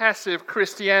apathetic, passive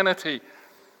Christianity.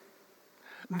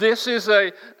 This is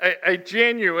a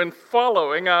genuine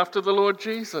following after the Lord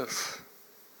Jesus.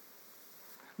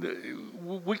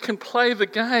 We can play the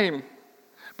game,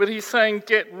 but he's saying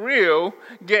get real,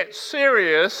 get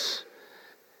serious,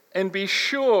 and be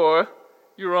sure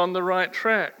you're on the right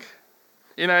track.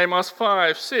 In Amos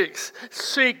 5:6,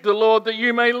 seek the Lord that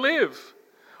you may live,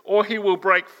 or he will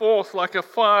break forth like a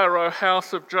fire, O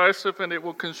house of Joseph, and it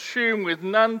will consume with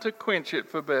none to quench it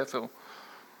for Bethel.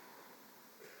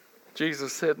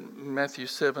 Jesus said in Matthew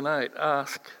 7:8,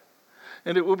 ask,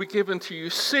 and it will be given to you.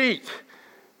 Seek,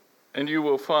 and you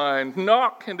will find.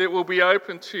 Knock, and it will be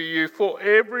opened to you. For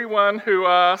everyone who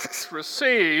asks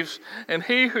receives, and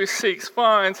he who seeks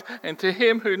finds, and to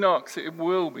him who knocks it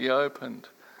will be opened.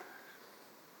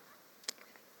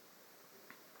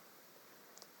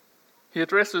 He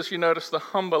addresses, you notice, the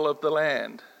humble of the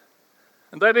land.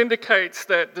 And that indicates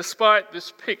that despite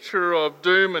this picture of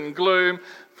doom and gloom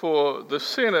for the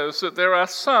sinners, that there are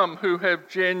some who have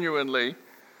genuinely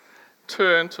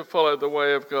turned to follow the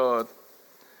way of God.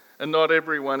 And not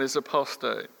everyone is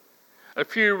apostate. A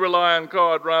few rely on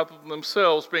God rather than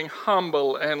themselves, being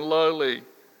humble and lowly.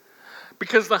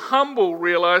 Because the humble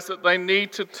realize that they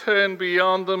need to turn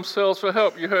beyond themselves for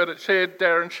help. You heard it shared,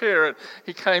 Darren share it.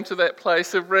 He came to that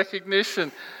place of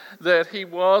recognition that he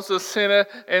was a sinner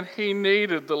and he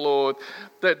needed the Lord.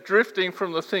 That drifting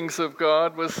from the things of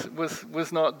God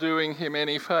was not doing him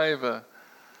any favor.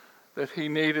 That he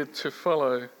needed to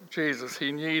follow Jesus.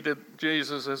 He needed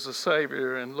Jesus as a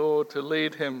Savior and Lord to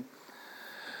lead him.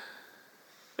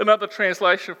 Another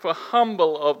translation for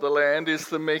humble of the land is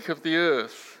the meek of the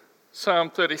earth.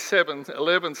 Psalm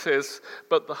 37:11 says,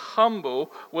 but the humble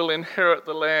will inherit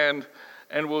the land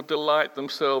and will delight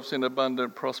themselves in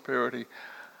abundant prosperity.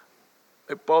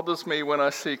 It bothers me when I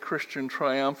see Christian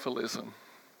triumphalism.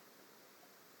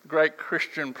 Great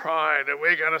Christian pride that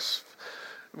we're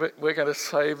going to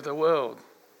save the world.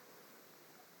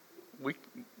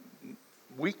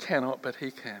 We cannot, but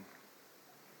he can.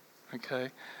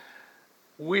 Okay?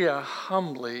 We are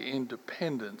humbly in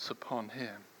dependence upon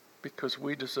him because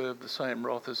we deserve the same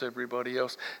wrath as everybody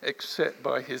else, except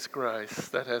by his grace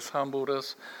that has humbled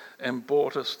us and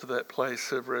brought us to that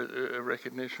place of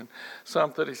recognition.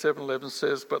 Psalm 37:11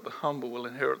 says, but the humble will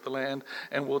inherit the land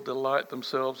and will delight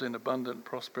themselves in abundant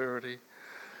prosperity.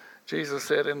 Jesus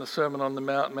said in the Sermon on the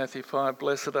Mount, Matthew 5,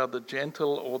 blessed are the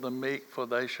gentle or the meek, for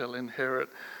they shall inherit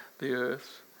the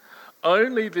earth.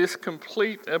 Only this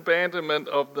complete abandonment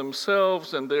of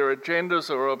themselves and their agendas,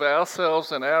 or of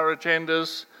ourselves and our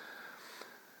agendas,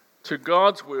 to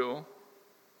God's will,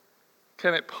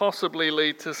 can it possibly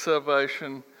lead to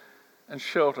salvation and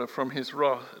shelter from his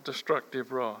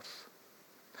destructive wrath.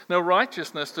 Now,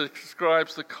 righteousness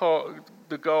describes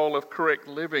the goal of correct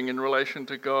living in relation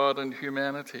to God and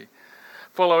humanity.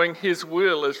 Following his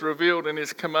will as revealed in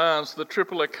his commands, the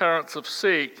triple occurrence of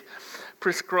seek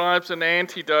prescribes an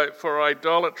antidote for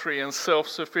idolatry and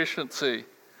self-sufficiency.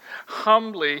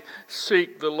 Humbly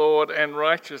seek the Lord and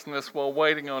righteousness while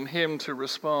waiting on him to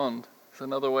respond. It's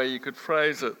another way you could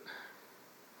phrase it.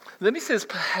 Then he says,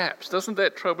 perhaps. Doesn't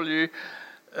that trouble you?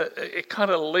 It kind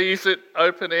of leaves it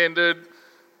open-ended.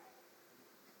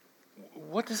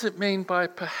 What does it mean by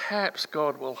perhaps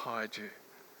God will hide you?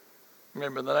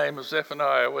 Remember, the name of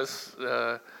Zephaniah was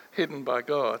hidden by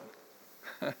God.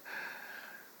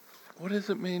 What does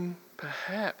it mean,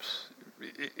 perhaps?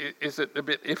 Is it a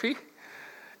bit iffy?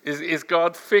 Is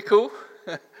God fickle?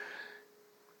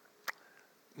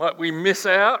 Might we miss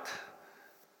out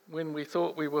when we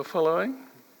thought we were following?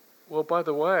 Well, by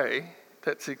the way,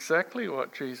 that's exactly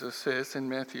what Jesus says in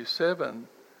Matthew 7.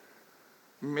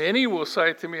 Many will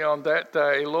say to me on that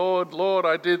day, Lord, Lord,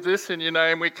 I did this in your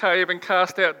name. We even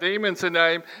cast out demons in your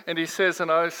name. And he says,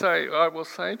 and I will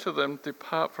say to them,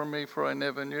 depart from me, for I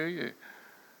never knew you.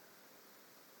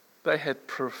 They had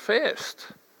professed,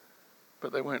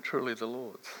 but they weren't truly the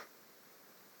Lord's.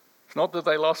 It's not that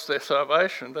they lost their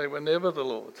salvation, they were never the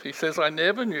Lord's. He says, I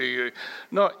never knew you.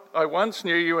 Not, I once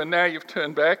knew you and now you've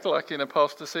turned back, like in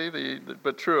apostasy.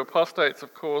 But true apostates,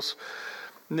 of course,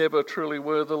 never truly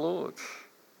were the Lord's.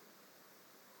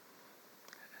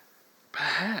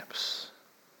 Perhaps.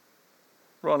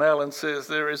 Ron Allen says,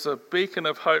 there is a beacon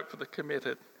of hope for the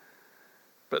committed,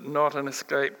 but not an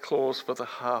escape clause for the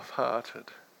half-hearted.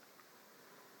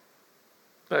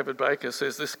 David Baker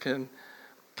says this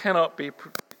cannot be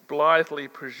blithely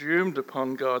presumed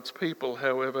upon God's people,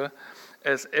 however,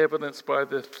 as evidenced by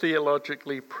the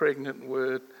theologically pregnant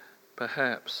word,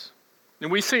 perhaps. And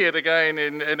we see it again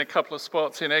in a couple of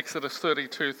spots in Exodus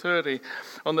 32:30.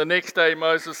 On the next day,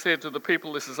 Moses said to the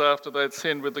people, this is after they'd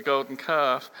sinned with the golden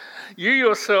calf, you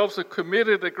yourselves have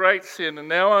committed a great sin, and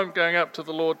now I'm going up to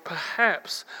the Lord.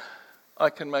 Perhaps I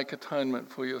can make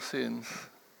atonement for your sins.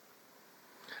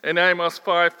 In Amos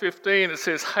 5:15 it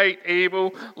says, hate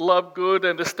evil, love good,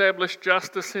 and establish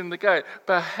justice in the gate.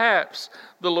 Perhaps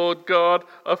the Lord God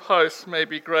of hosts may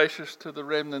be gracious to the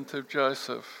remnant of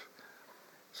Joseph.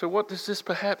 So what does this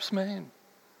perhaps mean?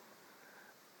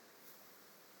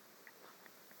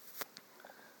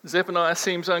 Zephaniah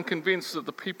seems unconvinced that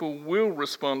the people will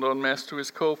respond en masse to his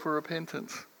call for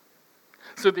repentance.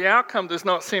 So the outcome does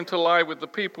not seem to lie with the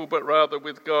people, but rather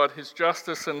with God. His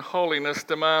justice and holiness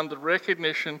demand the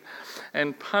recognition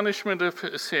and punishment of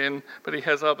sin, but he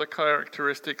has other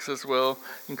characteristics as well,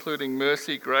 including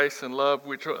mercy, grace, and love,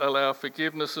 which allow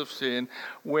forgiveness of sin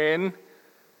when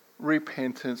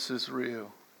repentance is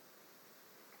real.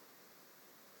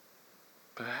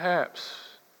 Perhaps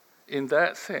in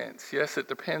that sense, yes, it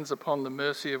depends upon the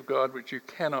mercy of God, which you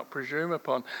cannot presume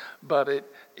upon, but it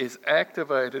is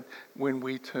activated when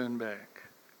we turn back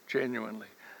genuinely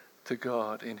to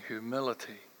God in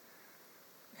humility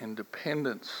and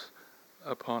dependence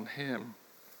upon him.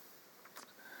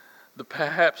 The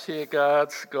perhaps here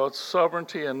guards God's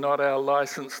sovereignty and not our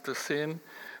license to sin.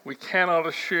 We cannot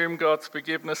assume God's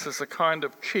forgiveness as a kind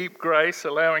of cheap grace,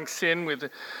 allowing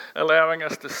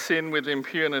us to sin with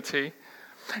impunity.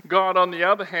 God, on the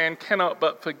other hand, cannot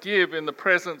but forgive in the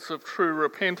presence of true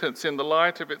repentance. In the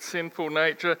light of its sinful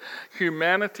nature,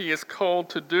 humanity is called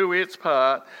to do its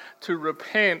part, to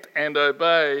repent and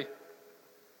obey.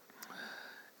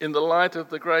 In the light of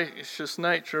the gracious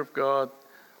nature of God,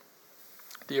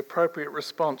 the appropriate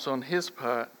response on his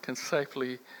part can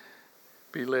safely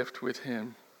be left with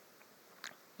him.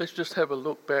 Let's just have a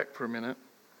look back for a minute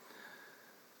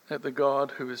at the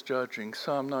God who is judging.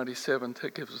 Psalm 97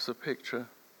 gives us a picture.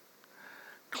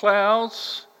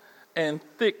 Clouds and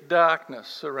thick darkness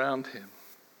surround him.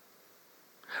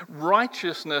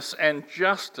 Righteousness and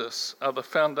justice are the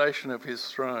foundation of his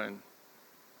throne.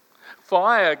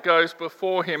 Fire goes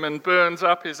before him and burns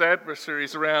up his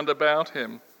adversaries round about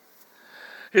him.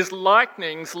 His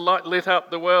lightnings lit up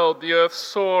the world. The earth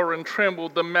saw and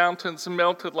trembled. The mountains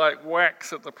melted like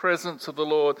wax at the presence of the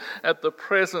Lord, at the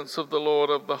presence of the Lord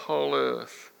of the whole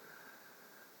earth.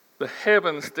 The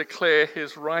heavens declare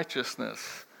his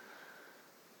righteousness,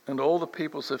 and all the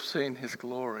peoples have seen his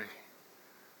glory.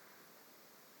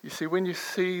 You see, when you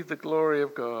see the glory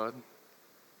of God,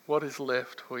 what is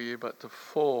left for you but to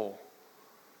fall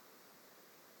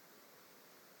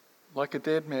like a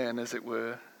dead man, as it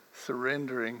were,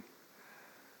 surrendering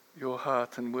your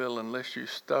heart and will unless you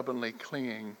stubbornly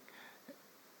clinging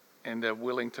and are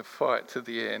willing to fight to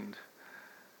the end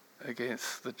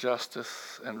against the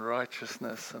justice and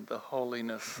righteousness and the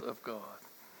holiness of God.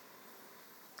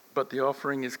 But the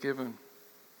offering is given.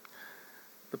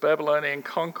 The Babylonian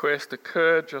conquest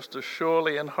occurred just as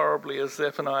surely and horribly as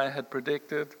Zephaniah had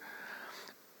predicted,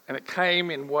 and it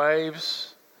came in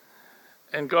waves.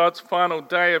 And God's final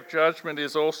day of judgment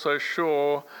is also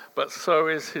sure, but so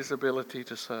is his ability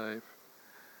to save.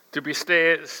 To be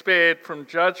spared from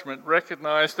judgment,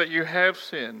 recognize that you have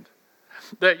sinned,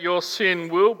 that your sin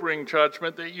will bring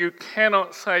judgment, that you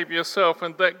cannot save yourself,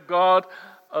 and that God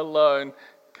alone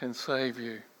can save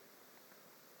you.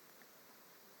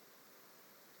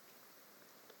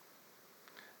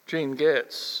 Gene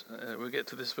Getz, we'll get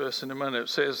to this verse in a minute, it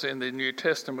says in the New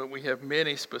Testament we have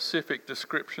many specific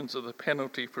descriptions of the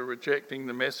penalty for rejecting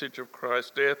the message of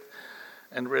Christ's death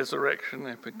and resurrection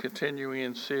and for continuing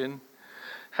in sin.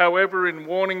 However, in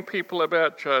warning people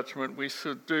about judgment, we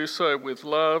should do so with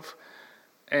love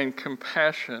and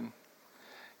compassion.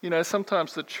 You know,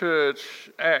 sometimes the church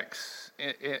acts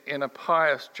in a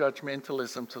pious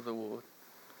judgmentalism to the Lord.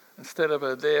 Instead of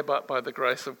a there but by the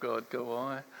grace of God go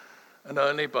I, and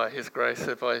only by his grace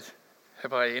have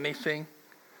I anything,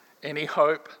 any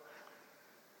hope.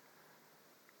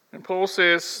 And Paul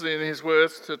says in his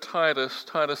words to Titus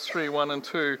 3, 1 and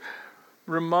 2,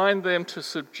 remind them to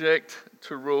subject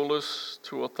to rulers,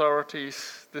 to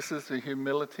authorities. This is the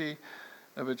humility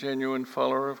of a genuine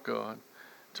follower of God.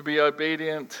 To be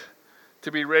obedient,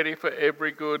 to be ready for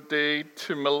every good deed,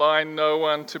 to malign no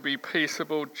one, to be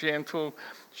peaceable, gentle,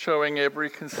 showing every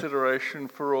consideration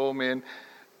for all men.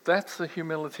 That's the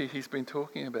humility he's been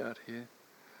talking about here.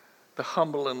 The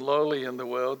humble and lowly in the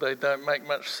world, they don't make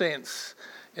much sense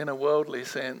in a worldly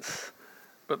sense,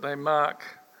 but they mark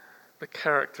the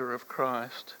character of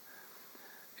Christ.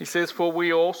 He says, for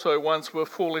we also once were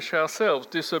foolish ourselves,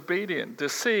 disobedient,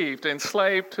 deceived,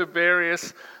 enslaved to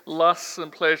various lusts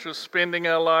and pleasures, spending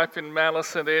our life in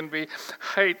malice and envy,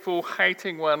 hateful,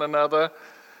 hating one another.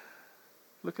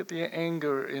 Look at the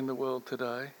anger in the world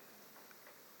today.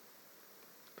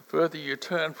 The further you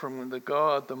turn from the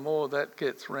God, the more that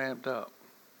gets ramped up.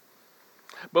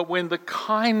 But when the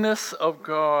kindness of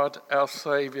God, our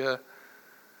Saviour,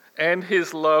 and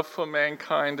his love for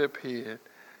mankind appeared,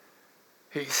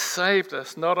 he saved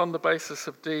us not on the basis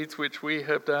of deeds which we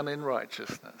have done in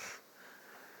righteousness,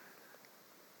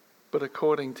 but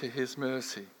according to his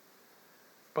mercy,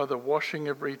 by the washing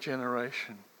of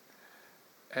regeneration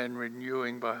and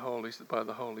renewing by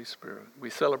the Holy Spirit. We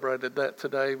celebrated that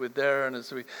today with Darren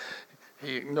as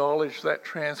he acknowledged that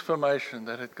transformation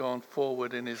that had gone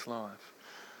forward in his life.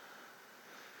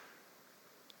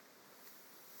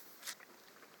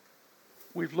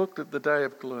 We've looked at the day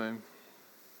of gloom.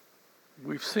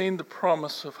 We've seen the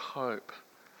promise of hope.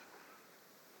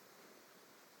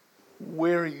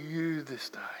 Where are you this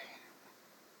day?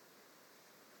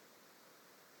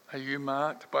 Are you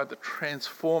marked by the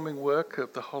transforming work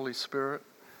of the Holy Spirit,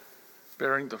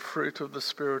 bearing the fruit of the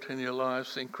Spirit in your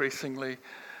lives increasingly?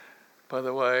 By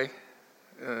the way,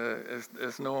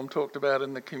 as Norm talked about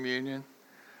in the communion,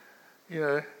 you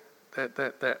know,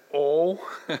 that all,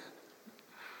 it's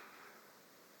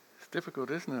difficult,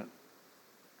 isn't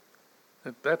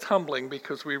it? That's humbling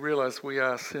because we realize we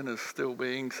are sinners still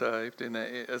being saved,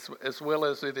 as well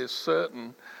as it is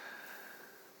certain.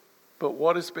 But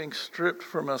what is being stripped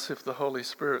from us if the Holy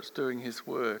Spirit's doing his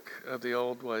work are the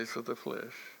old ways of the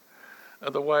flesh, are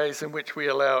the ways in which we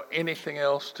allow anything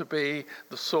else to be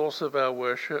the source of our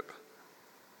worship.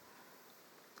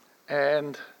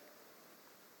 And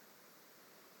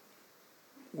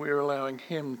we're allowing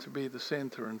him to be the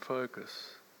center and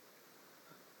focus,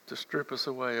 to strip us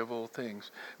away of all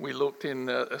things. We looked in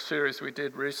a series we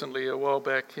did recently a while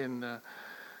back in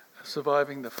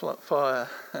Surviving the Fire,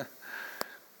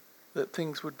 that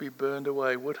things would be burned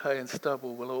away. Wood, hay and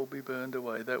stubble will all be burned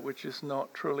away. That which is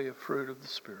not truly a fruit of the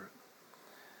Spirit.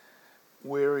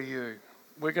 Where are you?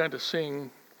 We're going to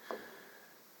sing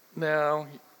now,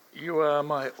 you are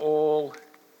my all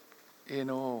in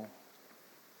all.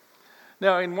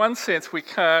 Now, in one sense, we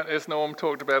can't, as Norm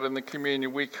talked about in the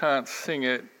communion, we can't sing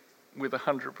it with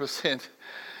 100%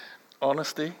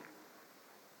 honesty.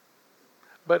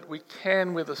 But we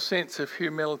can, with a sense of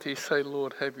humility, say,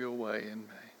 Lord, have your way in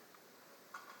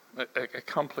me.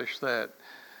 Accomplish that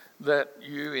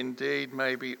you indeed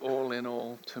may be all in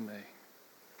all to me.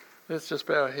 Let's just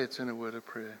bow our heads in a word of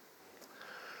prayer.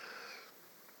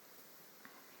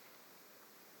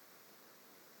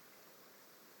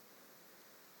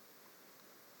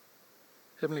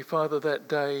 Heavenly Father, that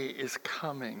day is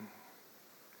coming.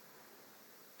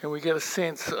 And we get a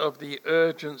sense of the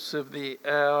urgency of the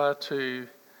hour to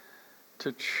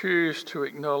choose to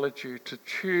acknowledge you, to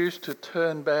choose to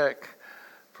turn back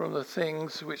from the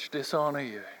things which dishonour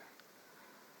you.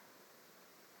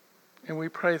 And we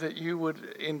pray that you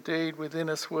would indeed within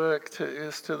us work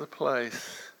us to the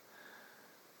place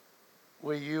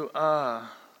where you are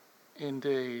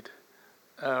indeed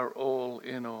our all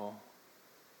in all,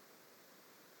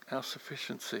 our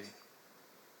sufficiency,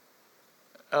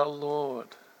 our Lord,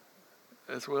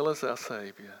 as well as our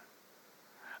Saviour,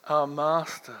 our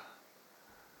Master,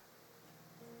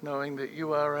 knowing that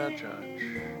you are our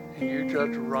judge and you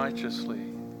judge righteously.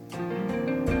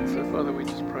 So, Father, we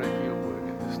just pray for your work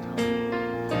at this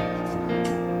time.